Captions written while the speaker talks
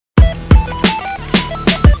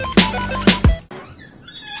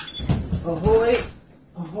Ahoy!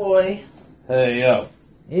 Ahoy! Hey, yo.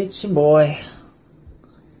 It's your boy.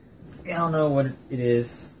 I don't know what it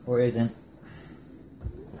is, or isn't.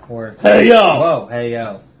 Or... Hey, yo! Whoa, hey,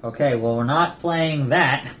 yo. Okay, well, we're not playing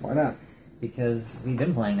that. Why not? Because we've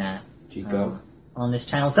been playing that. Chico. On this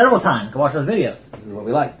channel several times. Go watch those videos. This is what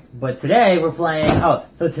we like. But today, we're playing... Oh,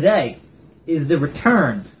 so today is the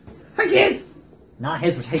return. Hi, kids! Not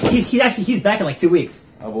his return. He's back in like 2 weeks.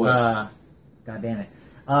 Oh, boy. God damn it.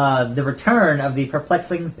 The return of the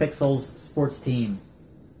Perplexing Pixels sports team.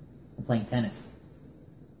 We're playing tennis.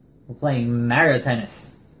 We're playing Mario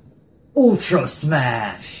Tennis. Ultra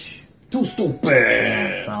Smash! Too stupid!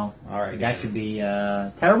 Yeah, so, alright. That should be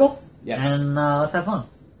terrible. Yes. And let's have fun.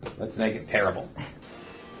 Let's make it terrible.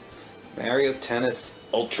 Mario Tennis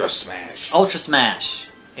Ultra Smash. Ultra Smash.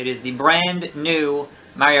 It is the brand new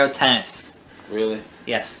Mario Tennis. Really?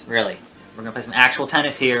 Yes, really. We're going to play some actual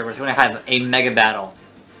tennis here. We're just going to have a mega battle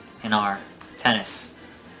in our tennis.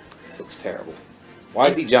 This looks terrible. Why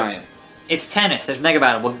is he giant? It's tennis. There's mega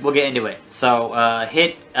battle. We'll get into it. So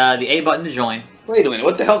hit the A button to join. Wait a minute.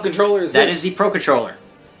 What the hell controller is this? That is the Pro Controller.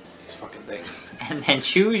 These fucking things. And then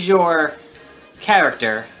choose your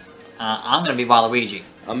character. I'm going to be Waluigi.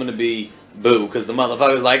 I'm gonna be Boo, because the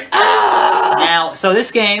motherfucker's like, ah! Now, so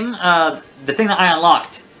this game, the thing that I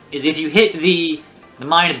unlocked is if you hit the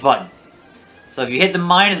minus button. So if you hit the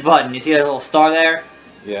minus button, you see that little star there?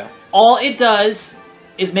 Yeah. All it does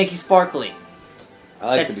is make you sparkly. I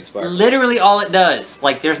like That's to be sparkly. literally all it does.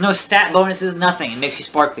 Like, there's no stat bonuses, nothing. It makes you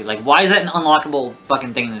sparkly. Like, why is that an unlockable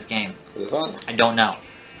fucking thing in this game? It's awesome. I don't know.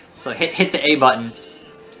 So hit the A button.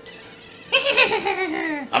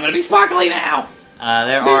 I'm gonna be sparkly now!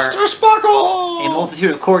 There are Mr. Sparkle! a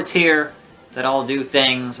multitude of courts here that all do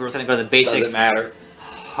things. We're just gonna go to the basic Doesn't matter.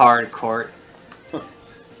 hard court.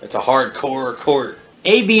 It's a hardcore court.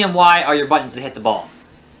 A, B, and Y are your buttons to hit the ball,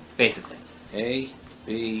 basically. A,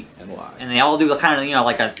 B, and Y. And they all do kind of, you know,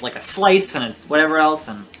 like a slice and a whatever else.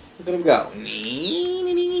 And Look at him go.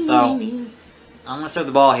 so I'm gonna throw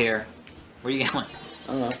the ball here. Where are you going?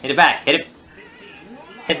 I don't know. Hit it back. Hit it.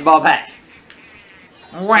 Hit the ball back.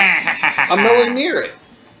 I'm nowhere near it.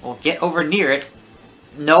 Well, get over near it.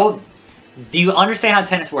 No. Do you understand how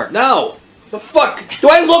tennis works? No! The fuck? Do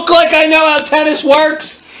I look like I know how tennis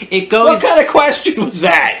works? It goes What kind of question was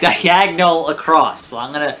that? diagonal across. So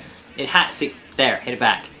I'm gonna. It has. See, there. Hit it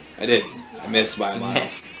back. I did. I missed by a You mile.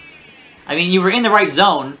 missed. I mean, you were in the right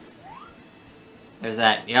zone. There's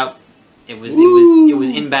that. Yep. It was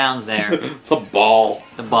inbounds there. The ball.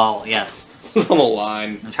 The ball. Yes. It's on the line.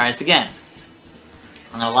 I'm gonna try this again.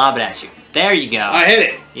 I'm gonna lob it at you. There you go. I hit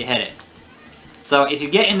it. You hit it. So if you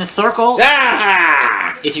get in the circle,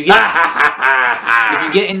 Ah! if you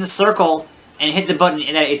get in the circle and hit the button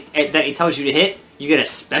that it tells you to hit, you get a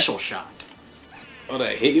special shot. Oh, did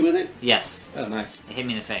I hit you with it? Yes. Oh, nice. It hit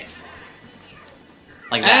me in the face.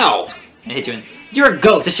 Like that. Ow! It hit you in. You're a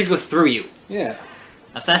ghost. It should go through you. Yeah.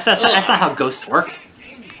 That's not how ghosts work.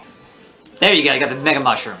 There you go. You got the mega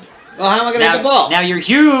mushroom. Well, how am I gonna hit the ball? Now you're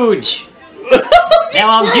huge.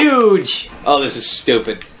 Now I'm huge. Oh, this is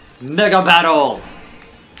stupid. Mega battle.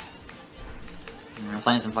 We're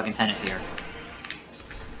playing some fucking tennis here.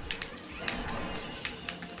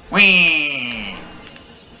 Whee!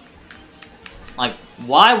 Like,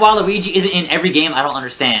 why Waluigi isn't in every game, I don't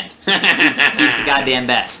understand. He's the goddamn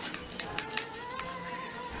best.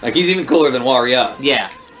 Like, he's even cooler than Wario. Yeah.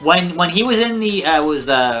 When he was in the,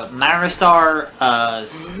 Mario Star, No!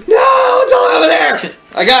 It's all over there!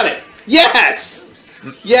 I got it! Yes!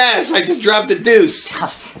 Yes! I just dropped the deuce!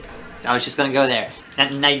 I was just gonna go there.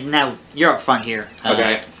 Now you're up front here.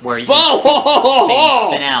 Okay. Where you Whoa!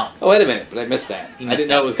 spin out. Oh, wait a minute, but I missed that. You I missed didn't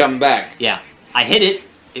know that. it was coming back. Yeah. I hit it.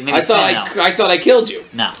 It made me I spin out. I thought I killed you.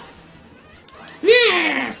 No.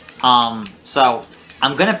 Yeah. So,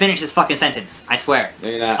 I'm gonna finish this fucking sentence. I swear. No,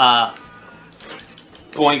 you're not.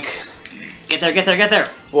 Boink. Get there.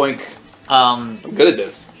 Boink. I'm good at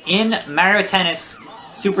this. In Mario Tennis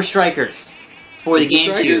Super Strikers for the Super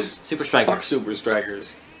GameCube. Strikers? Super Strikers. Fuck Super Strikers.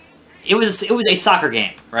 It was a soccer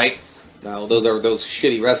game, right? No, those are those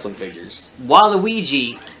shitty wrestling figures.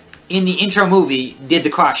 Waluigi, in the intro movie, did the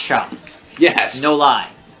cross chop. Yes. No lie.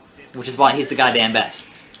 Which is why he's the goddamn best.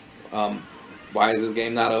 Why is this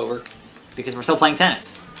game not over? Because we're still playing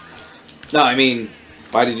tennis. No, I mean,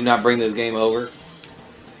 why did you not bring this game over?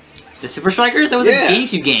 The Super Strikers? That was Yeah. a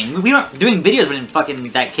GameCube game. We weren't doing videos when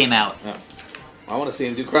fucking that came out. Oh. I want to see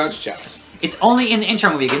him do crouch chops. It's only in the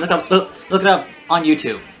intro movie. You can look it up on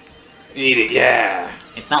YouTube. Eat it, yeah.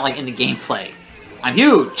 It's not like in the gameplay. I'm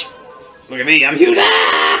huge! Look at me, I'm huge.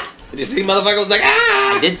 Ah! Did you see motherfucker was like,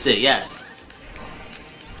 ah! I did see, yes.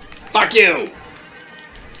 Fuck you!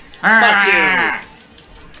 Ah!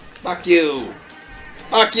 Fuck you!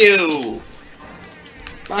 Fuck you!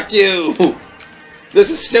 Fuck you! This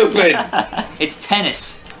is stupid! It's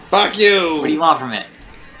tennis. Fuck you! What do you want from it?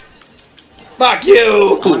 Fuck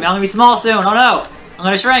you! I'm gonna be small soon. Oh no! I'm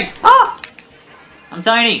gonna shrink. Ah! I'm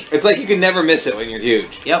tiny. It's like you can never miss it when you're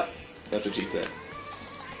huge. Yep. That's what she said.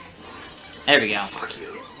 There we go. Fuck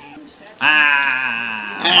you.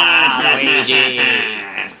 Ah! Luigi.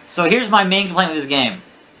 So here's my main complaint with this game.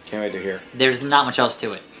 Can't wait to hear. There's not much else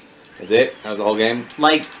to it. That's it? That was the whole game?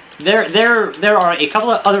 Like, there are a couple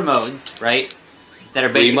of other modes, right? That are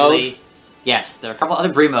Brie basically... mode? Yes, there are a couple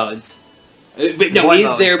other Brie modes. But no, Boy is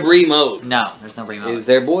modes. there Brie mode? No, there's no Brie mode. Is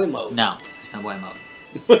there boy mode? No, there's no boy mode.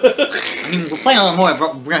 I mean, we're playing a little more,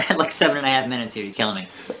 but we're gonna hit like 7.5 minutes here. You're killing me.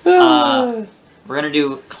 We're gonna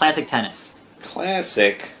do classic tennis.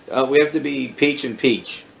 Classic. We have to be Peach and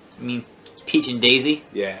Peach. I mean, Peach and Daisy.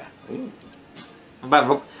 Yeah. Ooh. What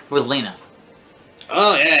about Rosalina?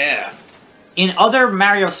 Oh, yeah. In other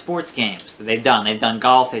Mario sports games that they've done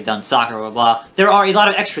golf, they've done soccer, blah, blah, there are a lot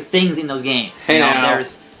of extra things in those games. Hey, now.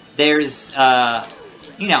 There's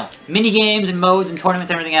mini games and modes and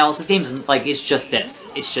tournaments and everything else. This game's like, it's just this.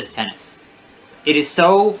 It's just tennis. It is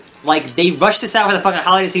so, like, they rushed this out for the fucking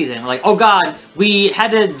holiday season. We're like, oh god, we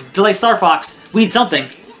had to delay Star Fox. We need something.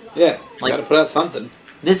 Yeah, Like- gotta put out something.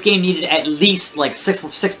 This game needed at least, like, six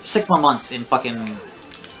more months in fucking...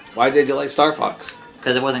 Why'd they delay Star Fox?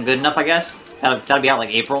 Because it wasn't good enough, I guess. That'll be out,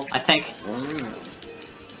 like, April, I think.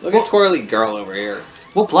 Look at Twirly Girl over here.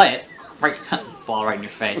 We'll play it. Right, ball right in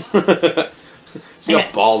your face. You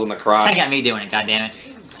got balls in the crotch. I got me doing it, goddammit.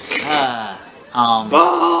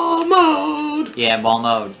 Ball mode! Yeah, ball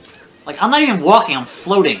mode. Like, I'm not even walking, I'm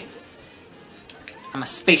floating. I'm a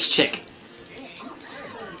space chick.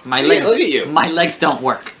 My legs, look at you. My legs don't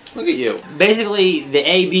work. Look at you. Basically, the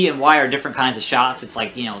A, B, and Y are different kinds of shots. It's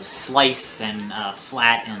like, slice and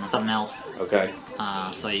flat and something else. Okay.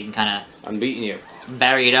 So you can kind I'm beating you. of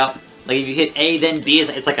vary it up. Like, if you hit A, then B,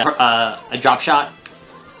 it's like a drop shot.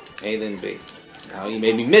 A then B. Now you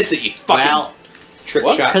made me miss it, you fucking Well, trick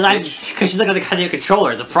What? shot. Because you look at the goddamn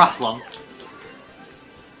controller is a problem.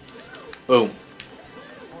 Boom.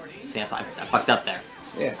 See, I fucked up there.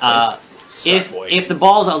 Yeah. If the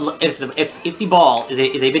ball's if the ball is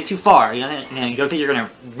a bit too far, you don't think you're gonna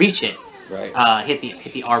reach it. Right. Hit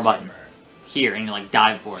the R button here and you like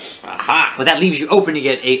dive for it. Aha! But that leaves you open to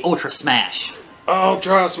get a Ultra Smash.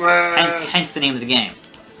 Ultra Smash! Hence the name of the game.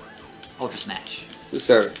 Ultra Smash. Who's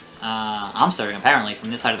serving? I'm serving apparently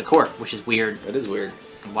from this side of the court, which is weird. That is weird.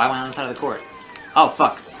 Why am I on this side of the court? Oh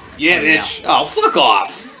fuck. Yeah, There we bitch. Oh, fuck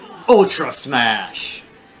off! Ultra Smash.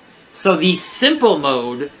 So the simple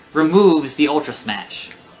mode removes the Ultra Smash.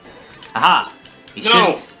 Aha!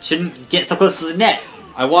 You shouldn't get so close to the net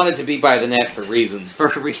I wanted to be by the net for reasons. for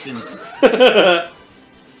reasons. Not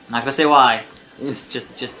gonna say why.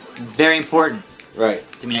 Just very important Right.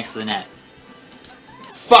 to be next to the net.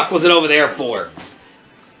 Fuck was it over there for?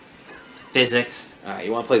 Physics. Alright,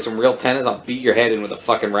 you wanna play some real tennis? I'll beat your head in with a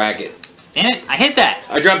fucking racket. Damn it! I hit that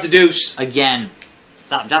I dropped a deuce. again.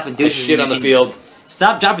 Stop dropping I deuces. shit on the field.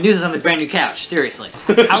 Stop dropping deuces on the brand new couch. Seriously.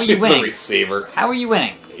 How are you She's the winning? receiver. How are you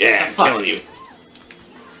winning? Yeah, The I'm fuck? killing you.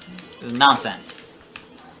 This is nonsense.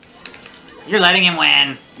 You're letting him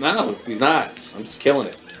win. No, he's not. I'm just killing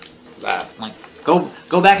it. Ah. I'm like,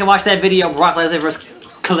 go back and watch that video of Brock Lesnar versus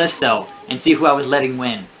Callisto and see who I was letting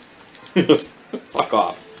win. Fuck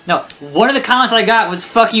off. No, one of the comments I got was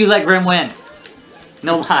 "fuck you, let Grim win."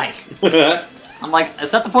 No lie. I'm like,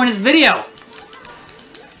 that's not the point of this video.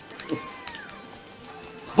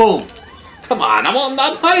 Boom. Come on, I'm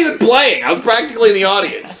not even playing. I was practically in the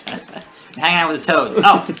audience. Hanging out with the toads.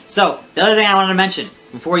 Oh, so the other thing I wanted to mention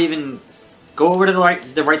before you even go over to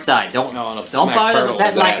the right side. Don't No, don't smack bother Turtle that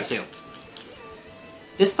his like ass. to.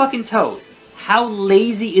 This fucking toad. How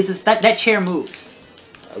lazy is this? That chair moves.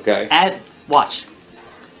 Okay. Watch.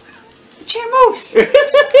 The chair moves.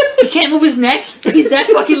 He can't move his neck. He's that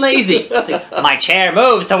fucking lazy. Like, my chair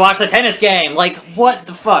moves to watch the tennis game. Like, what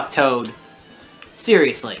the fuck, Toad?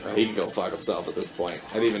 Seriously. He can go fuck himself at this point.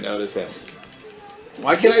 I didn't even notice him.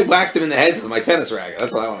 Why can't I whack him in the head with my tennis racket?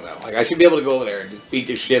 That's what I want to know. Like, I should be able to go over there and just beat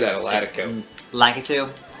the shit out of Latico. Lakitu?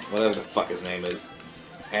 Whatever the fuck his name is.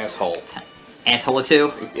 Asshole. Asshole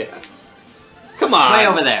 2? Yeah. Come on! Way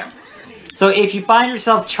over there. So if you find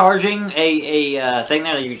yourself charging a thing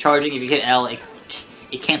there that you're charging, if you hit L, it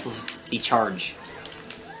cancels the charge.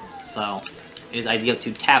 So it is ideal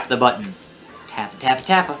to tap the button. Tap, tap,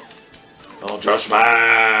 tap. Ultra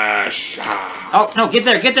Smash! Ah. Oh, no, get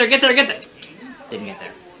there, get there, get there, get there! Didn't get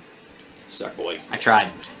there. Suck boy. I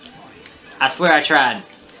tried. I swear I tried.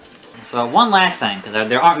 So one last thing, because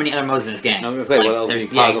there aren't many other modes in this game. I was gonna say, what else can you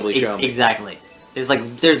possibly show me? Exactly. There's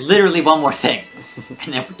literally one more thing,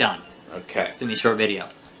 and then we're done. Okay. It's gonna be a short video.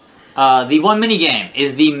 The one mini game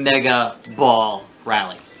is the Mega Ball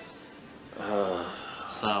Rally.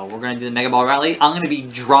 So we're gonna do the Mega Ball Rally. I'm gonna be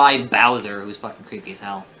Dry Bowser, who's fucking creepy as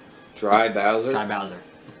hell. Dry Bowser? Dry Bowser.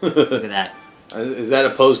 Look at that. Is that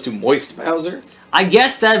opposed to Moist Bowser? I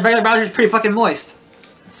guess that regular Bowser is pretty fucking moist.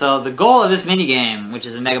 So the goal of this mini game, which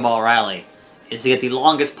is the Mega Ball Rally, is to get the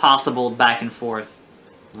longest possible back and forth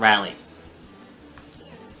rally.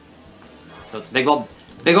 So it's a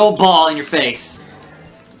big old ball in your face.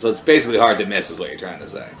 So it's basically hard to miss, is what you're trying to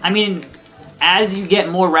say. I mean, as you get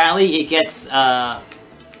more rally, it gets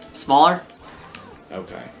smaller.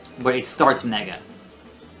 Okay. But it starts mega.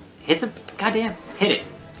 Hit it,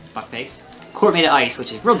 fuckface. Court made of ice,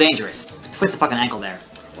 which is real dangerous. Twist the fucking ankle there.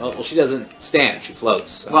 Well, she doesn't stand; she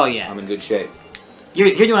floats. So well, yeah. I'm in good shape.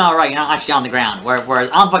 You're doing all right. You're not actually on the ground. Whereas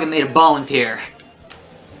I'm fucking made of bones here.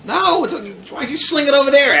 No, why'd you sling it over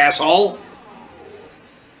there, asshole?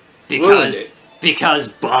 Because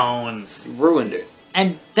bones. You ruined it.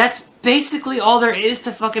 And that's basically all there is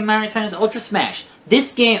to fucking Mario Tennis Ultra Smash.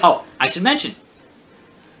 This game... Oh, I should mention.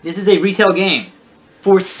 This is a retail game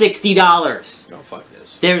for $60. No, fuck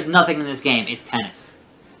this. There's nothing in this game. It's tennis.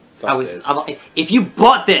 Fuck this. If you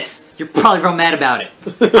bought this, you're probably real mad about it.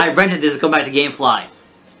 I rented this to go back to GameFly.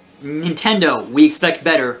 Nintendo, we expect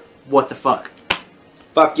better. What the fuck?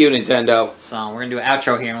 Fuck you, Nintendo. So, we're gonna do an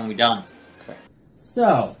outro here when we're done. Okay.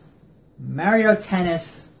 So, Mario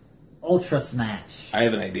Tennis Ultra Smash. I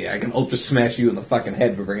have an idea. I can Ultra Smash you in the fucking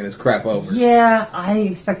head for bringing this crap over. Yeah, I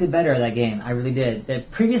expected better of that game. I really did. The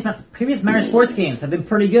previous Mario Sports games have been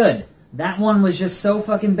pretty good. That one was just so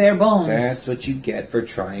fucking bare bones. That's what you get for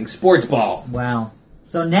trying sports ball. Wow.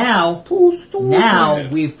 So now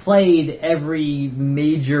we've played every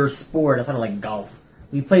major sport outside of like golf.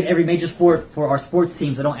 We've played every major sport for our sports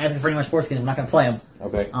team, so don't ask us for any more sports games. We're not going to play them.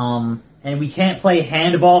 Okay. And we can't play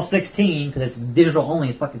Handball 16 because it's digital only.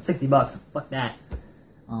 It's fucking $60. Fuck that.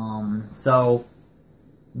 So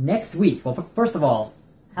next week. Well, first of all,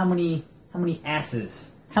 how many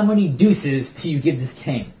deuces do you give this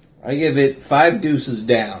game? I give it 5 deuces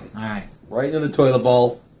down. All right. Right into the toilet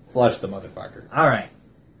bowl. Flush the motherfucker. All right.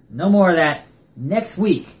 No more of that. Next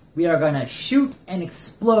week, we are going to shoot and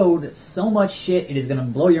explode so much shit, it is going to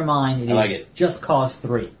blow your mind. I like it. Just Cause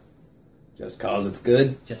 3. Just cause it's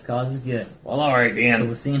good? Just Cause is good. Well, alright, Dan. So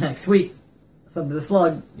we'll see you next week. Sub to the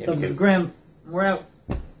Slug. Yeah, Sub to the Grim. We're out.